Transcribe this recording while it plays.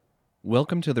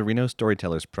Welcome to the Reno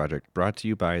Storytellers Project, brought to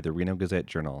you by the Reno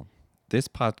Gazette-Journal. This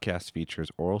podcast features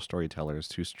oral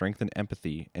storytellers who strengthen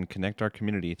empathy and connect our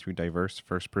community through diverse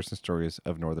first-person stories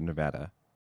of Northern Nevada.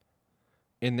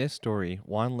 In this story,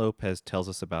 Juan Lopez tells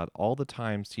us about all the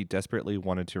times he desperately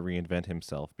wanted to reinvent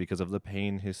himself because of the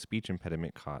pain his speech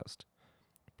impediment caused.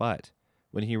 But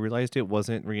when he realized it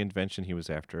wasn't reinvention he was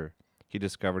after, he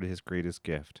discovered his greatest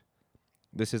gift.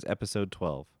 This is episode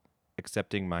 12,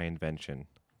 Accepting My Invention.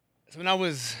 So when I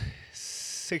was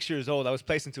 6 years old, I was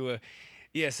placed into a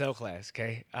ESL class.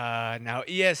 Okay, now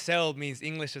ESL means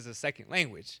English as a second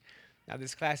language. Now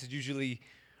this class is usually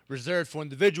reserved for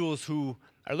individuals who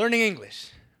are learning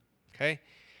English. Okay,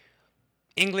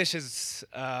 English is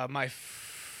my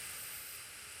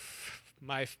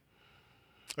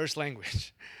first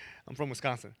language. I'm from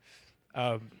Wisconsin.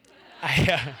 I.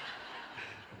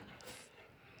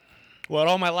 Well,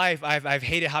 all my life, I've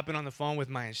hated hopping on the phone with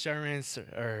my insurance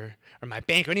or my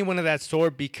bank or anyone of that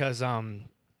sort because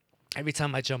every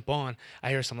time I jump on,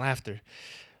 I hear some laughter.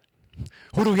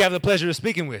 Who do we have the pleasure of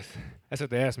speaking with? That's what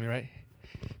they ask me, right?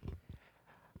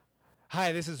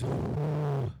 Hi, this is.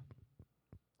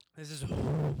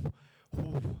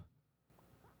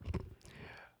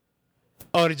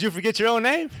 Oh, did you forget your own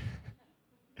name?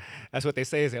 That's what they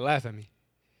say as they laugh at me.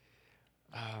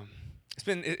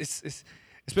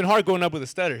 It's been hard growing up with a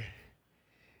stutter.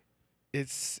 I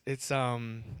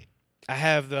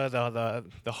have the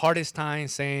hardest time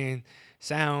saying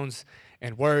sounds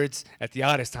and words at the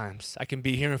oddest times. I can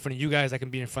be here in front of you guys. I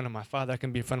can be in front of my father. I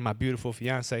can be in front of my beautiful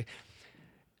fiance.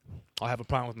 I'll have a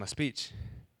problem with my speech.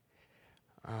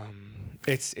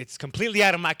 It's completely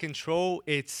out of my control.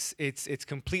 It's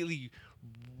completely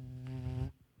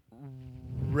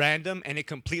random, and it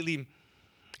completely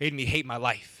made me hate my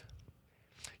life.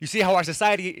 You see how our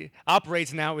society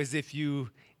operates now is if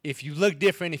you look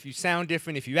different, if you sound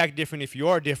different, if you act different, if you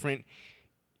are different,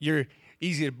 you're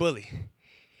easy to bully.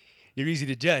 You're easy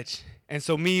to judge. And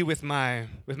so me with my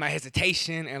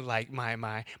hesitation and like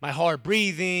my hard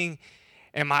breathing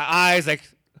and my eyes like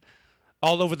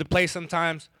all over the place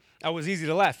sometimes, I was easy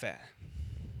to laugh at.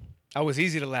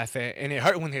 And it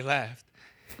hurt when they laughed.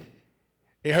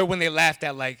 It hurt when they laughed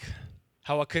at like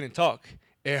how I couldn't talk.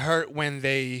 It hurt when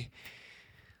they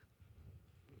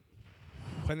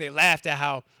laughed at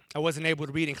how I wasn't able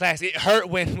to read in class. It hurt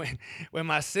when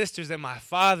my sisters and my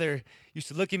father used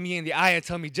to look at me in the eye and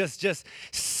tell me, just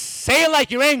say it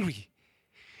like you're angry.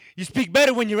 You speak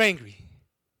better when you're angry.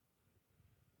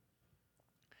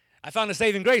 I found a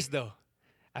saving grace, though.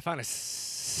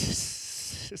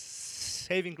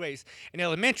 Saving grace. In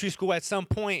elementary school, at some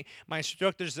point, my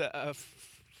instructors I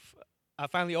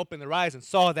finally opened their eyes and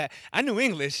saw that I knew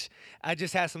English. I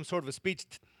just had some sort of a speech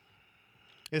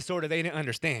disorder they didn't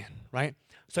understand, right?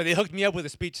 So they hooked me up with a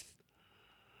speech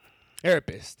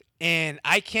therapist. And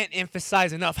I can't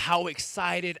emphasize enough how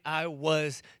excited I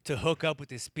was to hook up with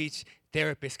this speech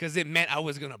therapist because it meant I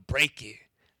was going to break it,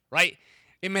 right?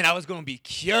 It meant I was going to be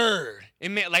cured. It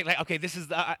meant like okay, this is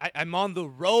I'm on the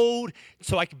road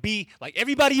so I could be like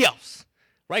everybody else,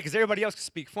 right? Because everybody else can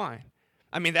speak fine.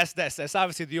 I mean, that's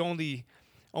obviously the only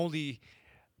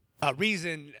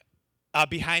reason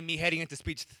behind me heading into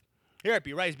speech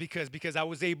therapy, right? Is because I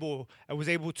was able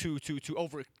to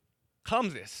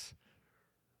overcome this,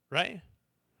 right?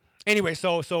 Anyway,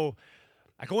 so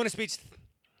I go into speech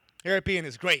therapy and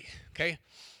it's great. Okay,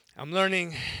 I'm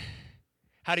learning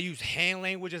how to use hand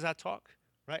language as I talk,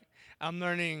 right? I'm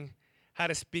learning how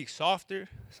to speak softer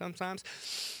sometimes.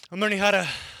 I'm learning how to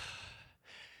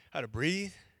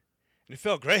breathe. And it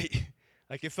felt great.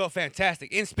 Like, it felt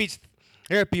fantastic. In speech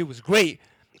therapy, it was great.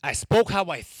 I spoke how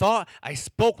I thought. I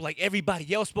spoke like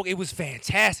everybody else spoke. It was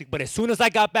fantastic. But as soon as I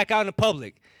got back out in the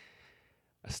public,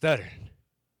 I stuttered.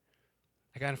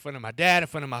 I got in front of my dad, in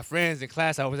front of my friends in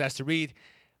class. I was asked to read.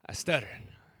 I stuttered.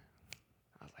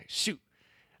 I was like, shoot,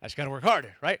 I just got to work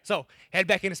harder, right? So head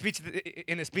back into speech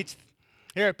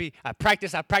therapy. I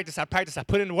practice. I put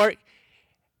in the work.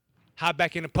 Hop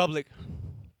back in the public.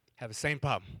 Have the same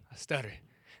problem. I stutter.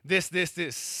 This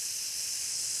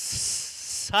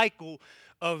cycle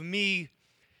of me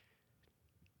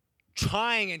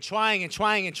trying and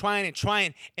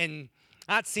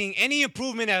not seeing any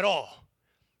improvement at all.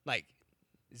 Like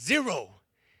zero.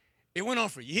 It went on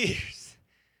for years.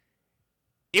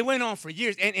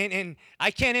 And I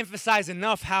can't emphasize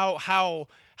enough how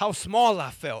small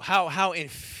I felt, how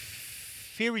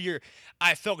inferior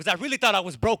I felt, because I really thought I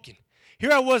was broken.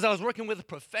 Here I was working with a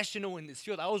professional in this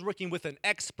field. I was working with an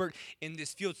expert in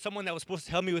this field, someone that was supposed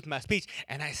to help me with my speech,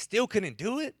 and I still couldn't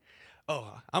do it?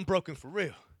 Oh, I'm broken for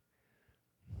real.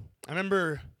 I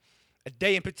remember a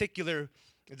day in particular,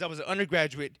 as I was an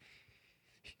undergraduate,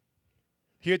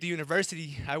 here at the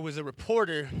university, I was a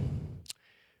reporter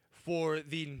for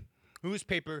the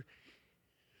newspaper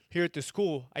here at the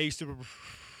school. I used to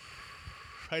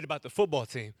write about the football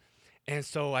team. And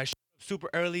so I showed up super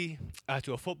early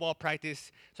to a football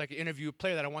practice so I could interview a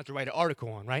player that I wanted to write an article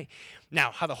on, right?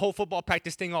 Now, how the whole football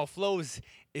practice thing all flows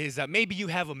is maybe you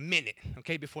have a minute,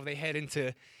 okay, before they head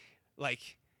into,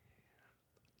 like,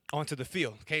 onto the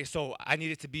field, okay? So I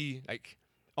needed to be, like,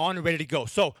 on and ready to go.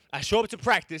 So I show up to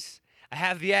practice. I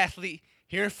have the athlete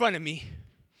here in front of me,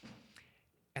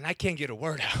 and I can't get a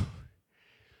word out.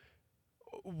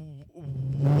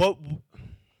 What?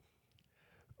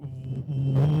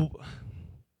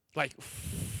 Like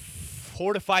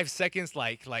 4 to 5 seconds,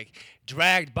 like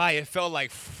dragged by. It felt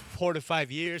like 4 to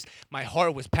 5 years. My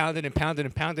heart was pounding and pounding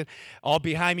and pounding. All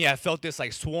behind me, I felt this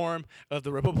like swarm of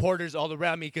the reporters all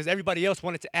around me because everybody else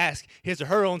wanted to ask his or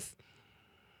her own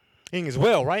thing as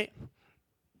well, right?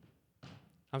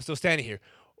 I'm still standing here.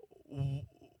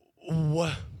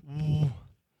 What?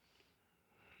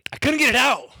 I couldn't get it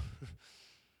out.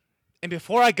 And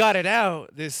before I got it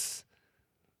out, this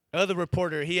other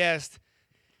reporter, he asked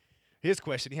his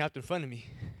question. He hopped in front of me.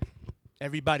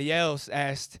 Everybody else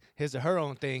asked his or her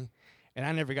own thing, and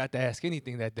I never got to ask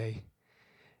anything that day.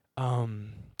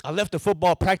 I left the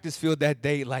football practice field that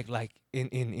day like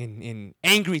in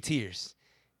angry tears.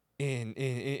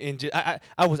 I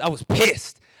was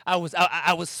pissed. I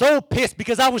was so pissed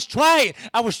because I was trying.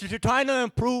 I was trying to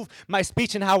improve my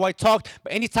speech and how I talked,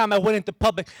 but anytime I went into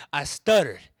public, I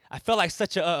stuttered. I felt like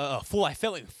such a fool. I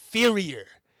felt inferior.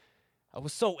 I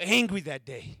was so angry that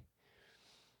day.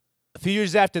 A few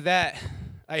years after that,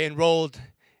 I enrolled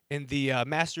in the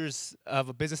Master's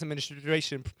of Business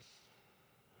Administration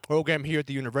program here at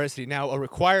the university. Now, a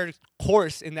required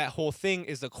course in that whole thing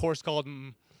is a course called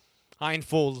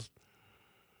Mindful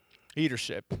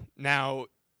Leadership. Now,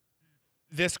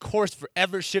 this course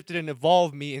forever shifted and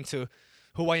evolved me into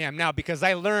who I am now because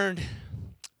I learned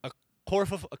a core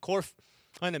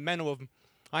fundamental of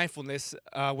mindfulness,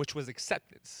 which was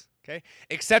acceptance. Okay,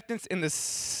 acceptance in the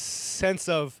sense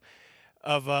of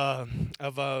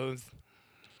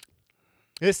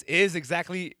this is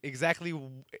exactly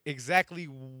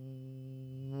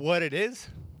what it is.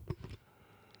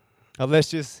 Now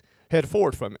let's just head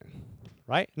forward from it.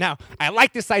 Right now, I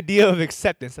like this idea of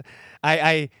acceptance.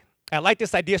 I like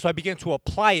this idea, so I began to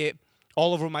apply it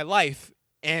all over my life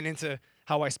and into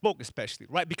how I spoke, especially.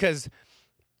 Right, because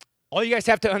all you guys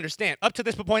have to understand, up to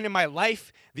this point in my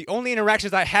life, the only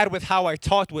interactions I had with how I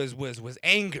talked was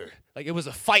anger. Like it was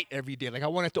a fight every day. Like I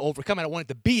wanted to overcome it. I wanted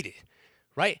to beat it,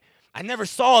 right? I never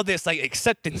saw this like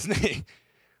acceptance thing,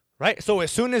 right? So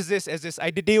as soon as this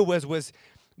idea was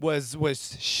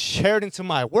shared into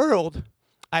my world,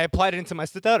 I applied it into my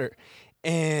stutter,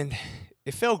 and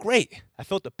it felt great. I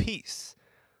felt the peace,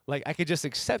 like I could just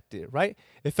accept it, right?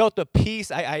 It felt the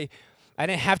peace. I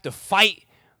didn't have to fight.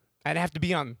 I didn't have to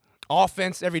be on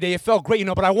offense every day. It felt great,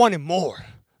 but I wanted more.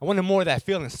 I wanted more of that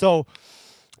feeling. So,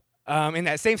 in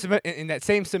that same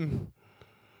semester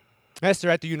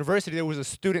at the university, there was a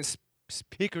student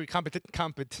speaker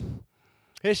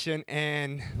competition,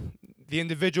 and the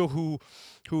individual who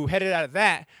headed out of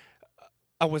that,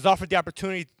 I was offered the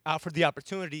opportunity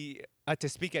to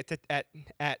speak at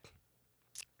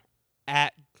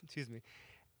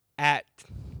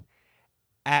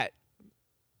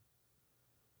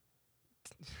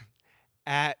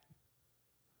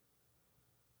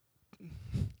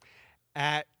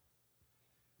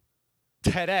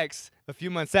TEDx a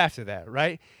few months after that,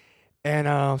 right? And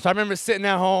so I remember sitting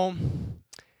at home,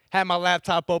 had my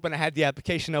laptop open, I had the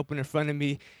application open in front of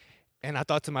me, and I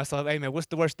thought to myself, hey man, what's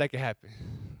the worst that could happen,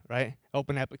 right?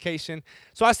 Open application.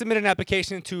 So I submitted an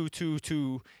application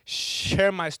to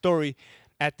share my story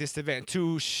at this event,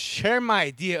 to share my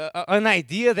idea, an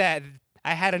idea that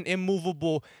I had an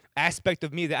immovable aspect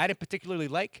of me that I didn't particularly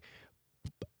like,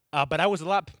 but I was a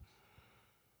lot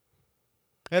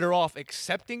better off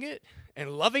accepting it and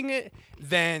loving it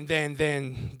than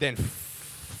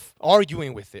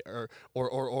arguing with it or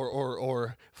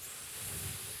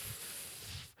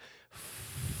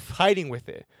fighting with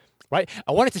it, right?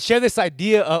 I wanted to share this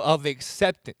idea of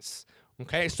acceptance.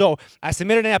 Okay, so I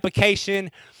submitted an application.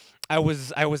 I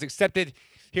was accepted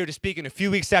here to speak, and a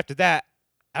few weeks after that,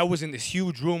 I was in this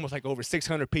huge room with like over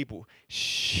 600 people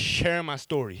sharing my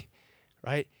story,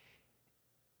 right?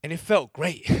 And it felt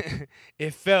great.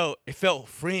 It felt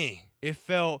freeing. It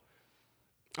felt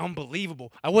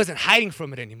unbelievable. I wasn't hiding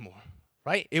from it anymore,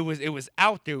 right? It was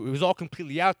out there. It was all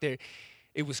completely out there.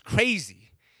 It was crazy.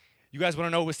 You guys want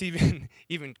to know what's even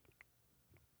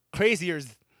crazier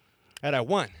is that I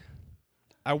won.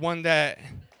 I won that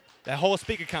whole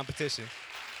speaker competition.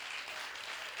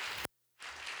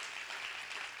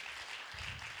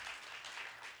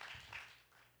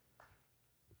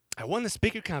 won the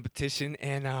speaker competition,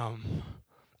 and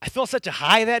I felt such a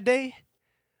high that day.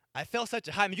 I felt such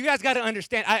a high. I mean, you guys got to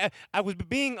understand. I was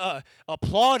being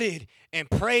applauded and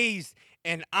praised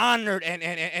and honored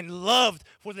and loved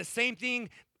for the same thing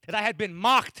that I had been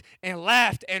mocked and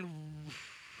laughed and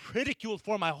ridiculed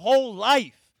for my whole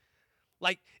life.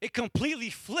 Like, it completely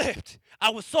flipped.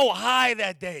 I was so high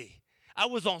that day. I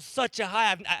was on such a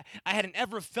high. I hadn't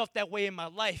ever felt that way in my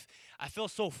life. I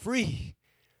felt so free.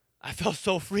 I felt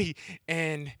so free.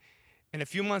 And a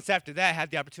few months after that, I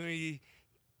had the opportunity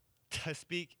to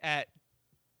speak at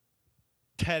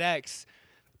TEDx,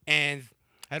 and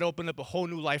it opened up a whole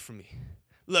new life for me.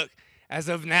 Look, as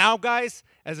of now, guys,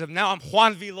 I'm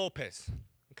Juan V. Lopez,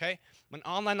 okay? I'm an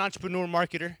online entrepreneur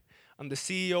marketer. I'm the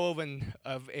CEO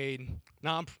of a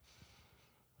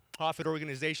non-profit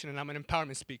organization, and I'm an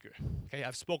empowerment speaker, okay?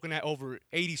 I've spoken at over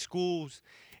 80 schools,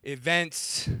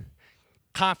 events,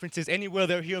 conferences, anywhere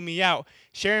they'll hear me out,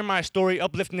 sharing my story,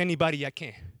 uplifting anybody I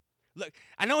can. Look,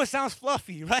 I know it sounds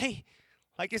fluffy, right?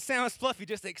 Like, it sounds fluffy.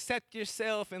 Just accept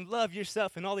yourself and love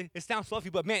yourself and all that. It sounds fluffy,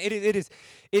 but man, it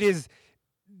is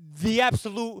the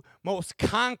absolute most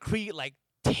concrete, like,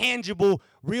 tangible,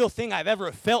 real thing I've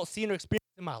ever felt, seen, or experienced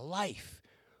in my life.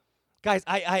 Guys,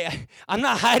 I'm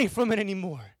not hiding from it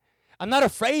anymore. I'm not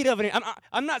afraid of it.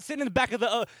 I'm not sitting in the back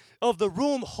of the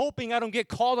room hoping I don't get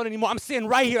called on anymore. I'm sitting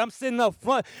right here. I'm sitting up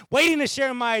front, waiting to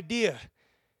share my idea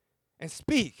and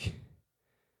speak.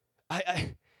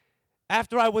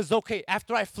 After I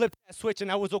flipped that switch and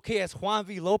I was okay as Juan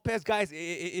V. Lopez, guys,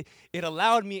 it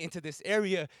allowed me into this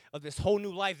area of this whole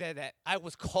new life that I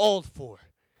was called for.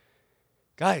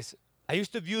 Guys, I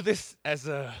used to view this as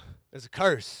a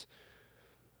curse.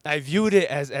 I viewed it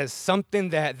as something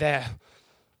that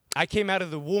I came out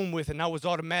of the womb with, and I was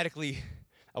automatically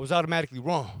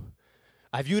wrong.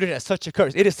 I viewed it as such a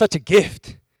curse. It is such a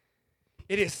gift.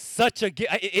 It is such a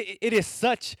it is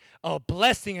such a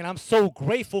blessing, and I'm so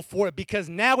grateful for it, because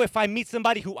now if I meet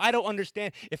somebody who I don't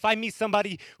understand, if I meet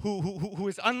somebody who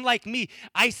is unlike me,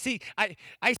 I see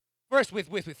first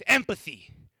with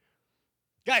empathy.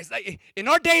 Guys, in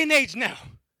our day and age now,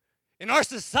 in our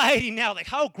society now, like,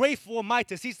 how grateful am I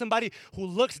to see somebody who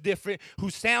looks different, who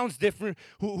sounds different,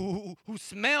 who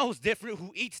smells different,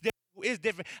 who eats different, who is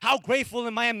different. How grateful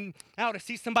am I now to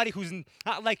see somebody who's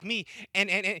not like me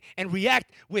and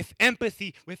react with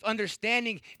empathy, with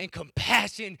understanding and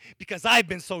compassion, because I've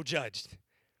been so judged.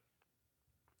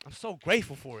 I'm so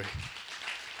grateful for it.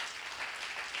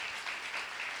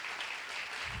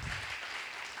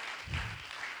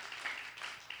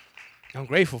 I'm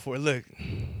grateful for it. Look,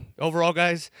 overall,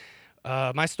 guys,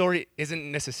 my story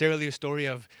isn't necessarily a story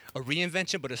of a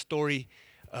reinvention, but a story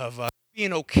of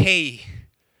being okay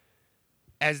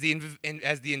as the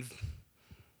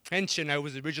invention I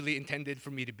was originally intended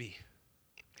for me to be.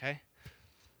 Okay?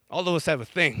 All of us have a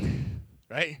thing,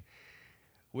 right?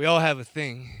 We all have a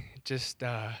thing. It just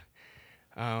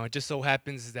so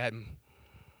happens that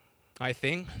my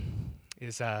thing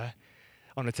is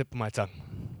on the tip of my tongue.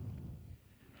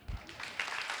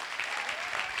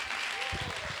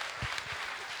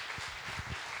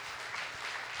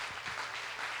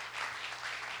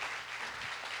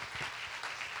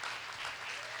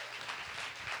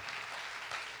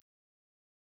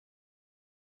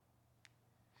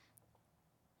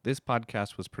 This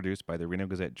podcast was produced by the Reno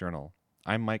Gazette Journal.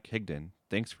 I'm Mike Higdon.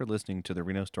 Thanks for listening to the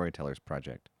Reno Storytellers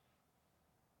Project.